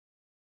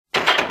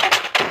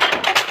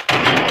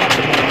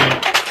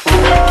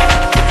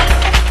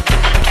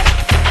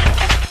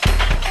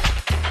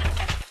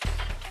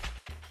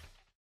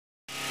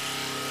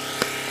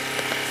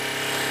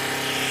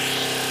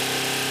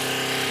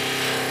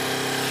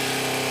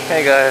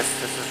Hey guys,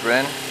 this is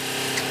Rin.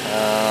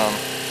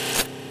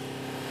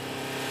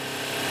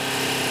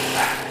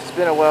 It's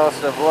been a while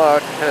since I've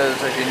vlogged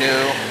because, as you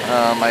knew,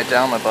 I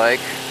downed my bike.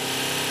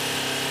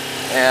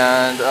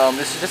 And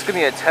this is just going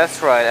to be a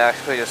test ride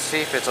actually to see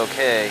if it's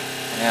okay.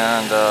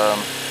 And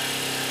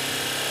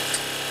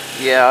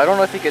yeah, I don't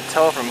know if you could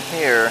tell from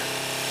here,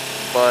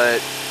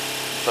 but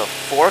the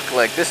fork,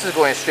 like this is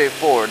going straight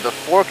forward. The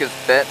fork is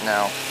bent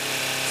now.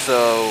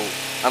 So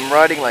I'm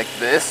riding like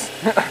this.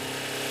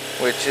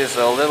 Which is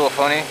a little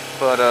funny,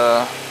 but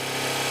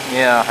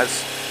yeah,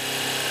 it's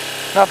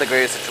not the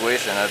greatest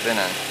situation I've been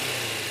in.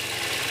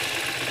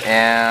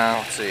 And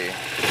let's see.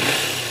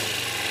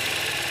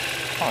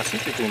 Oh, it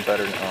seems to be doing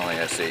better. Oh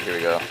yeah, see, here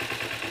we go.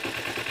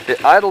 The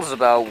idle is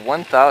about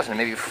 1,000,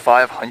 maybe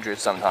 500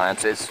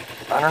 sometimes. It's,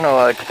 I don't know,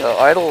 like the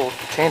idle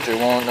changer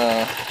won't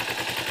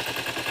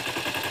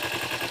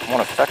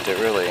affect it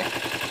really.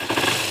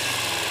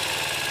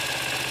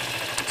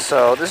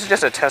 So this is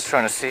just a test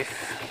trying to see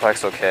if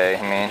bike's okay.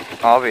 I mean,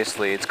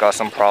 obviously it's got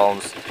some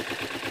problems.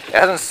 It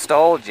hasn't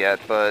stalled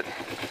yet, but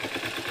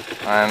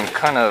I'm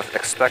kind of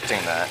expecting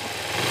that.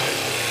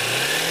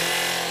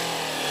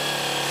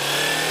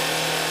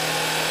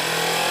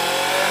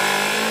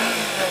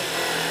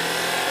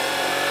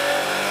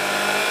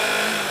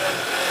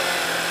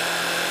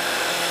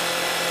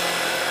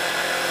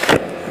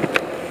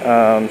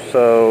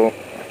 So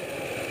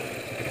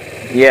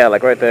yeah,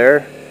 like right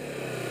there,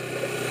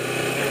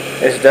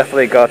 it's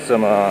definitely got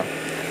some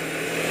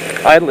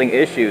idling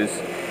issues.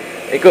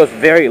 It goes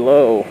very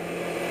low,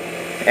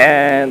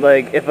 and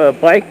like if a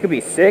bike could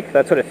be sick,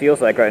 that's what it feels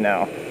like right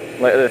now.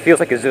 Like it feels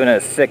like Izuna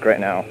is sick right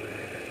now.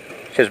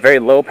 She has very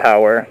low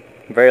power,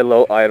 very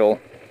low idle,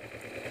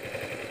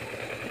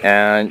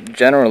 and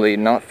generally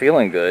not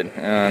feeling good,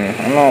 and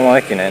I'm not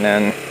liking it.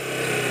 And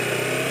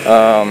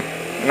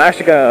I'm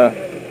actually gonna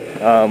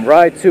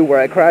ride to where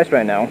I crashed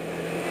right now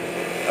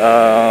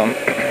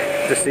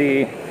to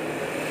see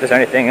if there's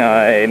anything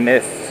I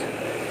missed.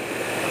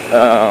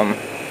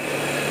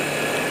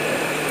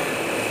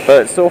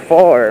 But so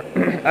far,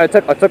 I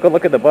took a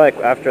look at the bike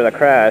after the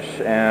crash,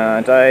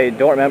 and I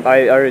don't remember.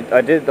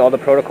 I did all the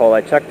protocol.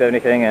 I checked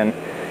anything and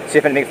see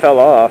if anything fell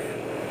off.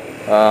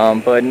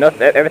 But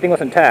everything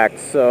was intact,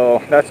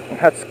 so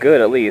that's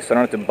good at least. I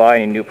don't have to buy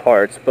any new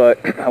parts, but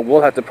I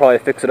will have to probably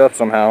fix it up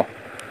somehow.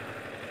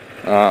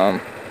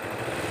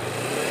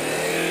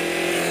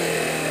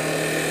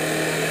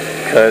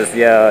 Because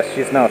yeah,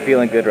 she's not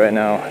feeling good right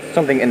now.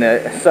 Something in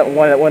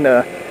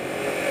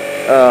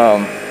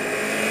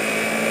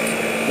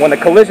when the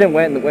collision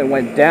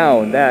went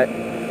down, that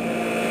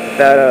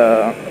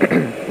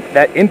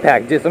that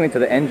impact did something to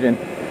the engine,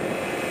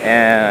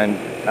 and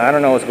I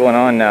don't know what's going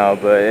on now,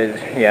 but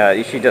yeah,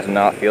 she does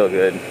not feel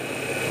good.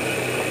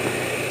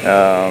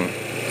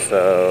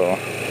 So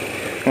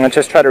I'm gonna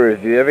just try to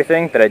review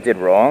everything that I did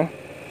wrong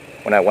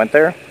when I went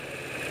there.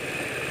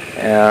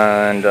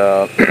 And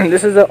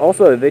this is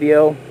also a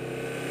video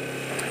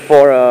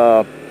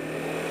for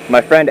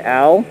my friend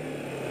Al.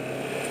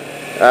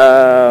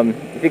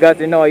 If you guys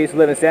didn't know, I used to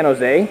live in San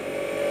Jose,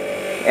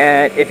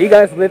 and if you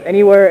guys live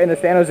anywhere in the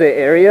San Jose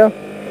area,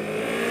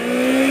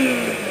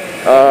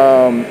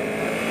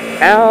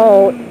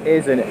 Al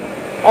is an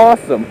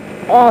awesome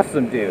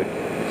dude.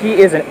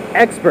 He is an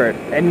expert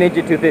at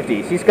Ninja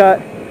 250s.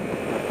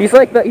 He's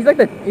like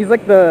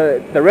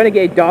the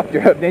renegade doctor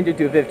of Ninja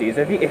 250s.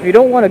 If you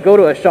don't want to go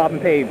to a shop and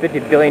pay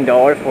 $50 billion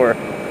for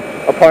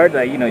a part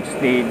that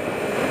just need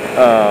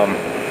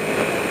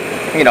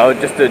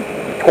just a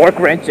torque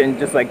wrench and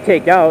just like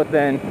take out,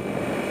 then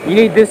you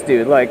need this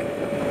dude. Like,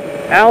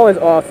 Al is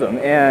awesome,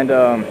 and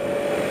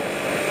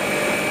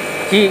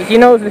he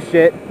knows his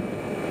shit,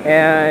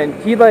 and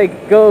he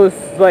like goes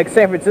like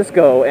San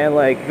Francisco and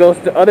like goes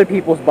to other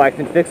people's bikes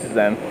and fixes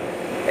them,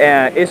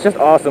 and it's just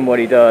awesome what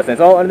he does. And it's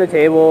all under the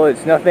table.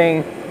 It's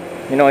nothing,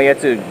 you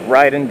have to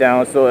write him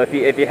down. So if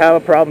you have a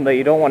problem that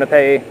you don't want to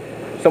pay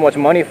so much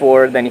money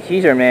for, then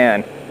he's your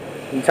man.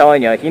 I'm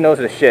telling you, he knows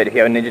his shit if you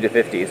have a Ninja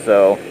 250.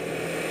 So,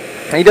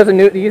 and he does a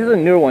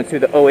newer one too,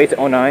 the 08s to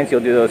 09s. He'll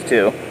do those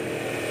too.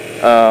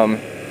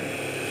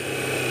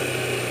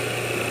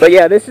 But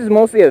yeah, this is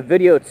mostly a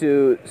video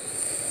to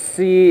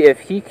see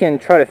if he can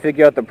try to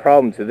figure out the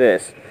problem to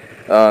this.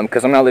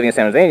 Because I'm not living in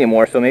San Jose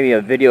anymore, so maybe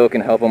a video can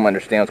help him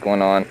understand what's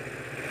going on.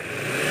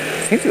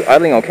 Seems to be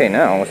idling okay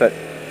now. What's that?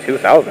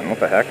 2,000? What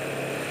the heck?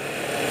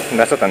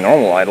 That's not the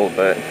normal idle,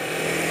 but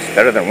it's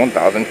better than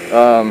 1,000.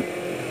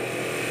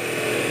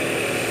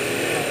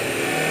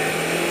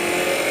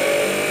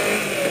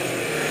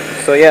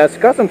 So yeah, it's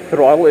got some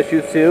throttle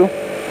issues too.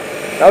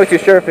 Not really too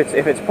sure if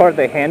it's part of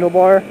the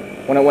handlebar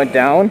when it went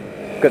down,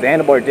 because the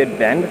handlebar did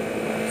bend.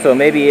 So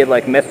maybe it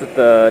like messed with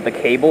the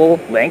cable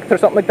length or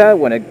something like that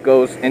when it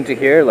goes into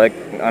here. Like,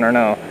 I don't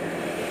know.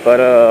 But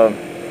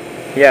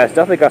yeah, it's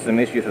definitely got some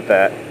issues with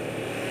that.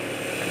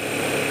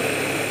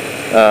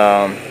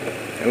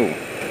 Ooh.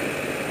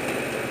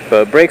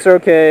 But brakes are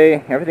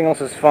okay. Everything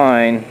else is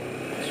fine.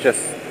 It's just,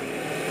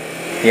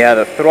 yeah,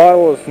 the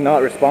throttle is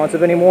not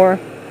responsive anymore.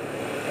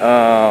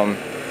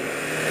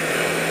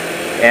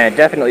 And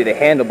definitely the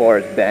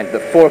handlebar is bent, the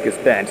fork is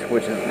bent,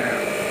 which is...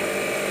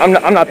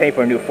 I'm not paying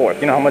for a new fork.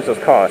 You know how much those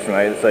cost,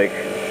 right? It's like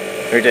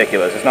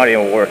ridiculous. It's not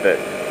even worth it.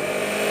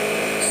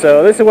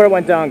 So this is where it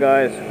went down,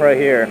 guys, right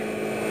here.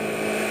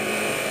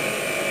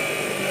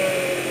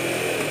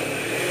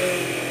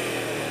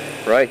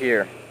 Right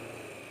here.